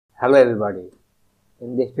Hello everybody.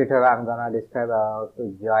 In this tutorial I'm gonna describe how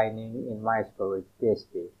to joining in MySQL with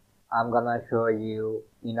PHP. I'm gonna show you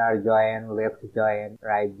inner join, left join,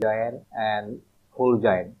 right join and full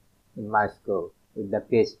join in MySQL with the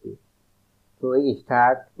PHP. To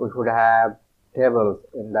start, we should have tables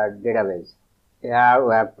in the database. Here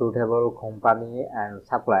we have two tables, company and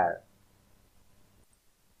supplier.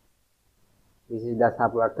 This is the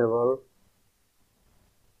supplier table,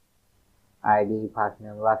 ID, first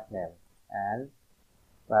name, last name, and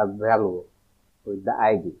we have value with the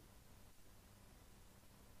ID.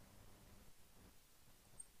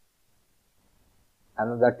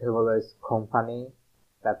 Another table is company.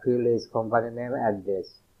 The field is company name,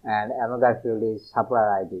 address, and another field is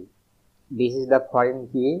supplier ID. This is the foreign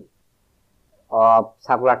key of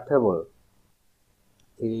supplier table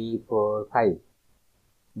 3, 4, 5.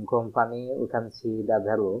 In company, we can see the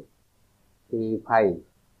value 3, 5.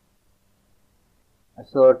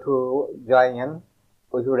 So to join,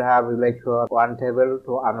 we should have relation one table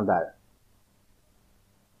to another.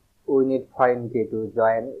 We need foreign key to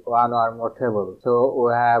join one or more tables. So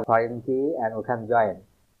we have foreign key and we can join.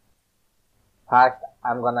 First,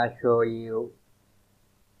 I'm gonna show you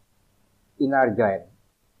inner join.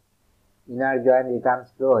 Inner join returns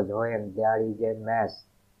close when there is a match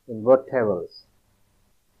in both tables.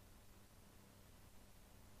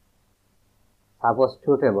 Suppose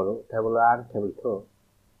two tables, table 1, table 2,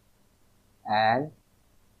 and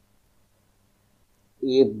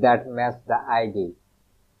if that match the ID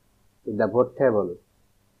to the both tables,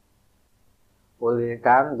 we will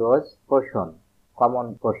return those portion,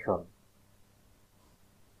 common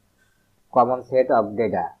set of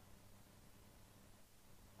data.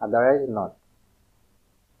 Otherwise not.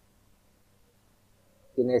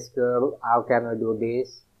 In SQL, how can we do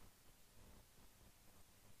this?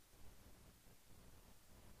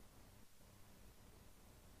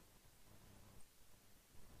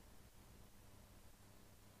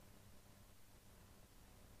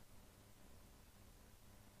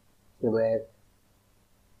 Select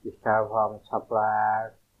start from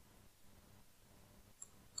supplier,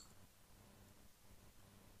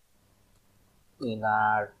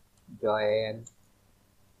 inner join,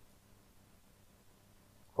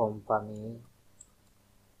 company.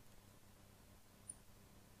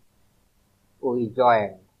 We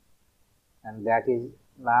join, and that is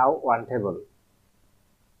now one table.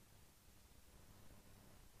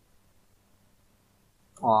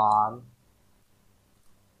 On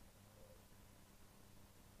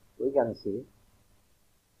we can see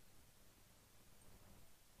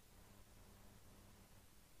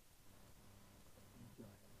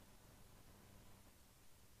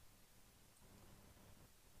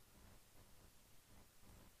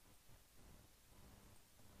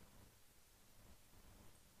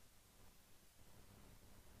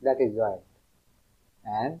that is joined,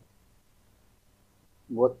 and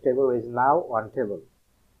both table is now one table.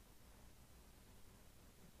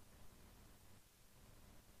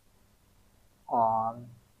 On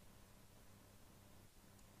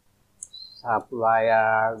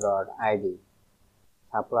supplier.id,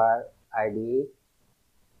 supplier ID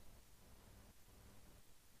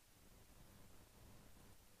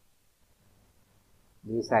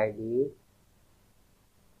this ID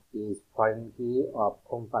is foreign key of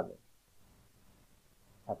company,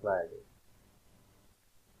 supplier ID.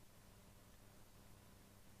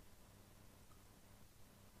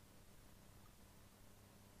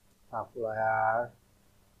 Supplier.id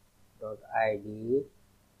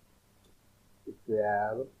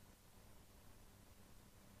equal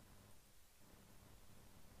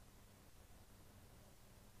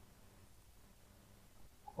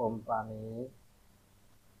company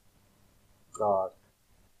dot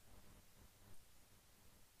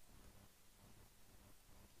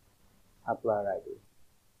supplier ID.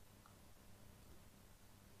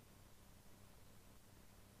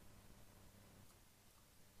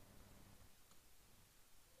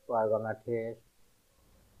 So I'm gonna test.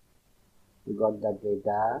 We got the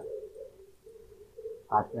data,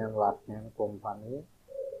 first name, last name, company.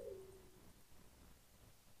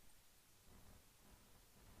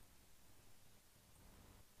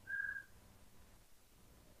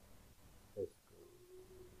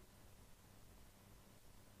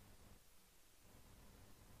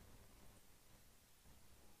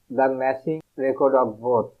 The matching record of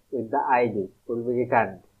both with the ID will be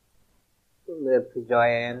returned. Left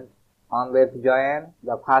join. On left join,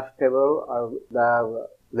 the first table or the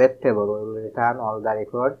left table will return all the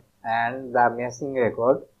record and the matching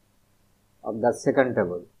record of the second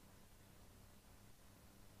table.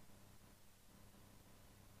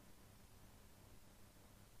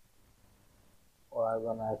 We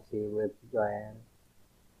we're gonna see with join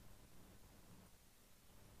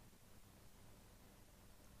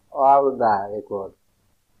all the records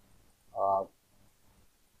of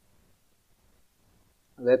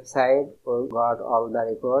website. We got all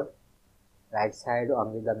the records. Right side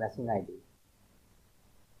only the machine ID.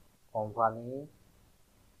 Company,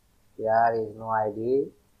 there is no ID.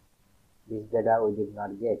 This data we did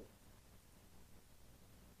not get.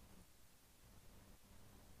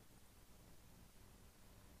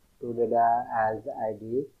 Two data has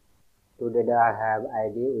ID. Two data have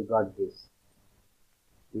ID. We got this.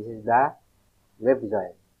 This is the web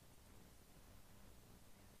join.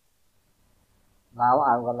 Now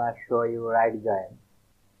I'm gonna show you right join.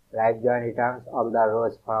 Right join returns all the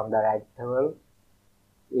rows from the right table,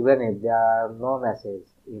 even if there are no messages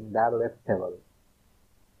in the left table.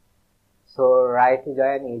 So right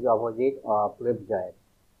join is opposite of left join.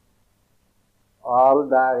 All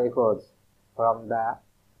the records from the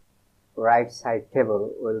right side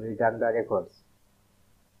table will return the records,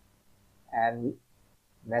 and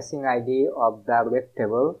machine ID of the left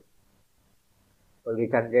table will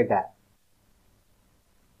return data.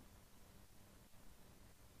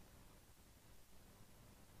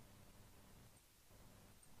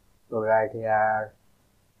 So right here,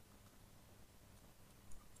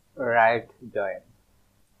 right join.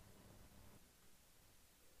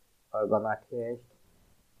 We're gonna test.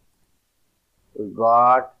 We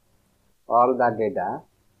got all the data,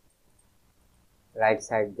 right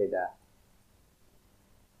side data,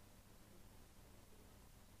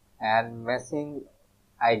 and machine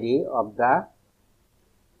ID of the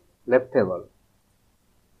left table.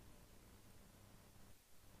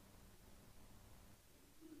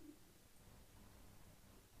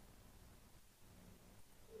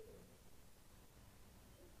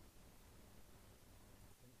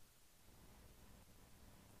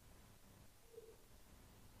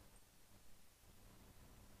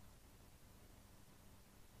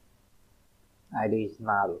 ID is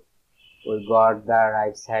null. We got the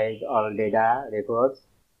right side all data records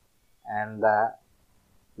and the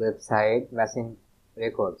left side machine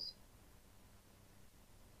records,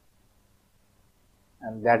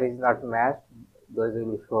 and that is not matched. Those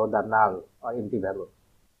will show the null or empty value.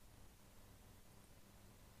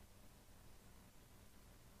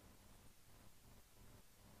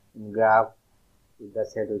 In graph with the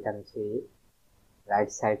set we can see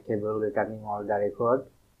right side table returning all the record,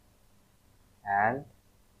 and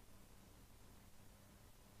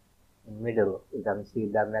in middle we can see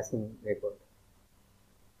the machine record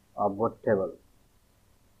of both table.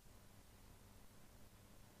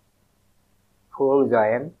 Full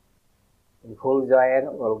join. In full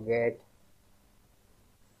join we'll get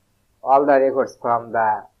all the records from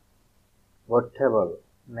the both table,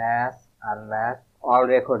 matched, unmatched, all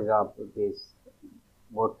records of this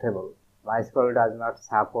both table. MySQL does not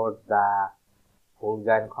support the full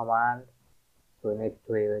join command, so we need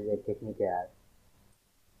to use a technique here.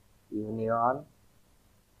 Union,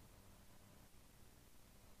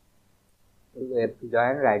 left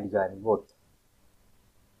join, right join, both.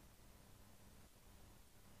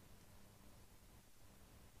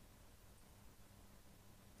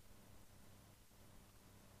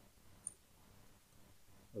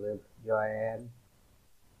 Left join,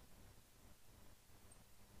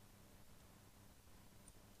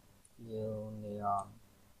 union.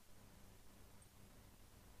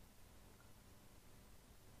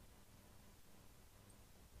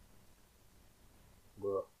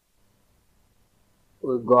 Go.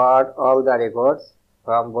 We got all the records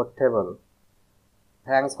from both tables.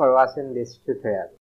 Thanks for watching this tutorial.